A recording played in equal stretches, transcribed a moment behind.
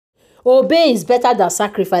Obey is better than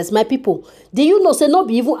sacrifice, my people. Do you know say not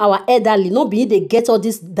be even our elderly, not be they get all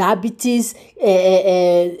this diabetes,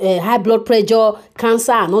 high blood pressure,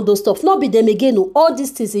 cancer and all those stuff. Not be them again. No. All these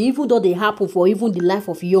things, even though they happen for even the life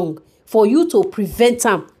of young, for you to prevent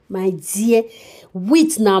them, my dear,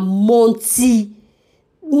 wheat na multi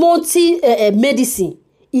medicine.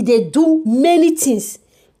 If they do many things,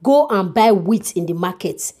 go and buy wheat in the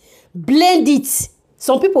market. Blend it.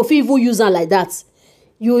 Some people feel even use them like that.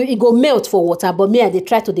 It go melt for water, but me I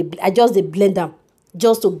just dey blend them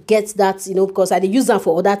just to get that, because I dey use them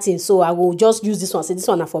for other things. So I will just use this one. Say this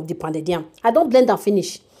one na for the pounded yam. I don't blend them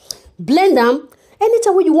finish. Blend them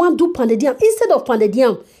anytime when you want do pounded yam. Instead of pounded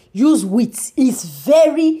yam, use wheat. It's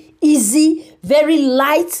very easy, very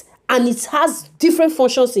light, and it has different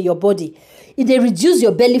functions in your body. It dey reduce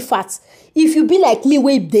your belly fat. If you be like me,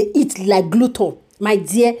 where they eat like gluten, my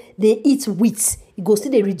dear, they eat wheat. It go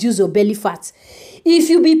still dey reduce your belly fat.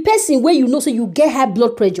 If you be person where so you get high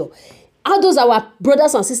blood pressure, all those our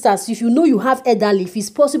brothers and sisters, if you know you have elderly, if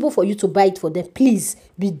it's possible for you to buy it for them, please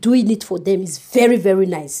be doing it for them. It's very, very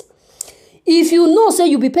nice. If you know say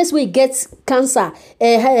you be person where get cancer,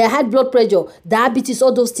 high blood pressure, diabetes,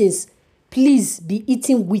 all those things, please be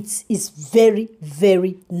eating wheat. It's very,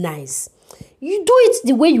 very nice. You do it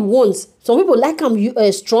the way you want. Some people like them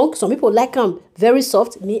strong. Some people like them very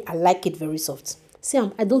soft. Me, I like it very soft. See,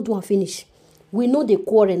 I don't do and finish. We know the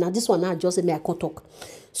quarrel. Now this one now just say me I can't talk.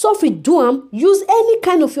 So if you do them, use any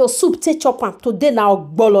kind of your soup. Take chop am. Today now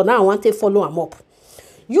bolo. Now I want to follow them up.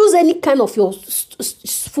 Use any kind of your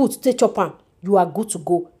food. Take chop am. You are good to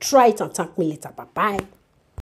go. Try it and thank me later. Bye bye.